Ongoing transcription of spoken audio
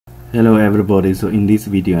Hello everybody, so in this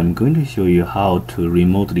video I'm going to show you how to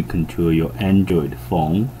remotely control your Android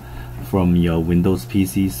phone from your Windows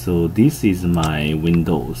PC. So this is my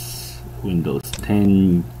Windows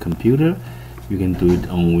 10 computer. You can do it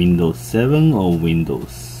on Windows 7 or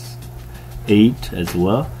Windows 8 as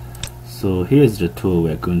well. So here's the tool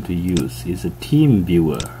we're going to use. It's a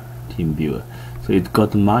TeamViewer. So it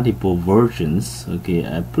got multiple versions. Okay,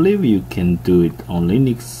 I believe you can do it on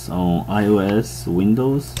Linux, on iOS,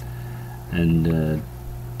 Windows, and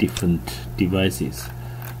different devices.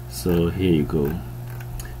 So here you go.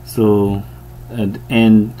 So at the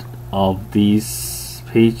end of this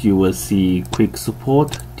page you will see quick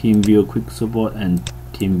support, TeamViewer quick support, and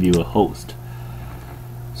TeamViewer host.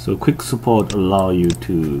 So quick support allow you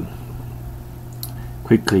to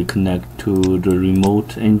quickly connect to the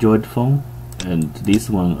remote Android phone, and this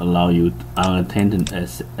one allow you unattended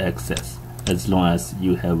access as long as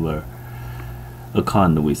you have a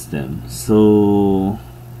account with them. So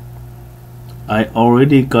I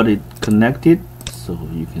already got it connected, so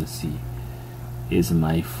you can see it's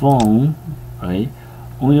my phone, right?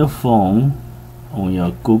 On your phone, on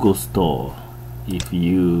your Google Store, if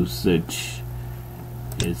you search,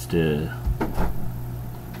 it's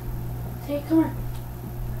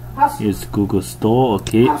Google Store.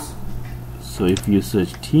 Okay, so if you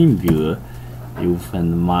search TeamViewer, you will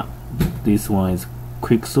find this one is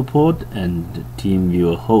quick support and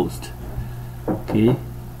TeamViewer host. Okay,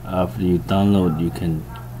 after you download, you can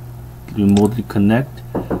remotely connect,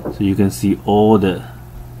 so you can see all the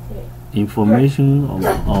information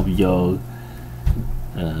of your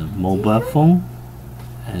mobile phone,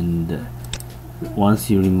 and once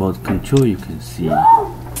you remote control, you can see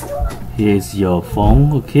here's your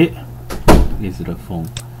phone. Okay, this is the phone.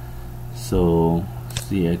 So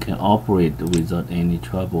see, I can operate without any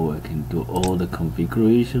trouble. I can do all the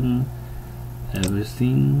configuration,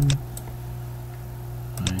 everything,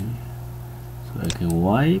 right? So I can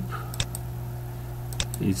wipe.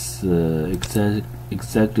 It's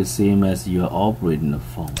exactly same as you are operating the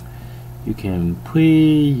phone. You can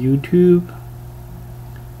play YouTube,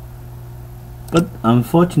 but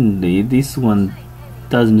unfortunately this one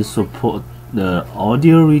doesn't support the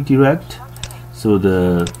audio redirect, so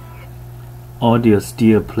the audio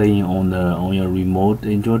still playing on your remote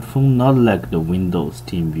Android phone, not like the Windows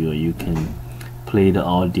TeamViewer. You can play the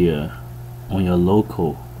audio on your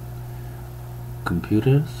local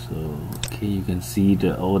computer. So okay, you can see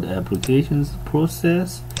all the applications,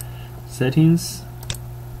 process, settings.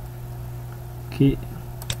 Okay,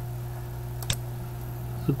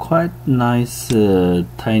 so quite nice,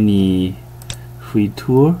 tiny free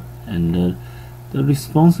tool, and the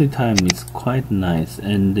responsive time is quite nice,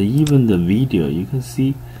 and even the video, you can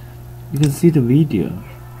see the video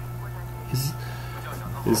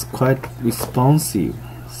is quite responsive.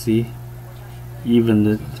 See, even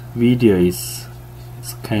the video is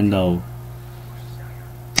kind of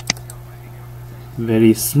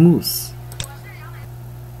very smooth.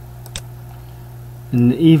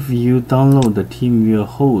 And if you download the TeamViewer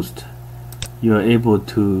host, you are able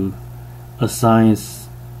to assign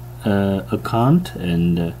account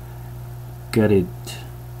and get it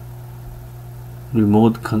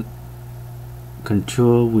remote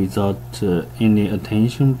control without any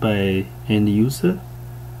attention by end user.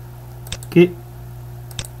 Okay,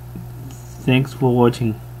 thanks for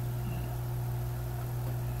watching.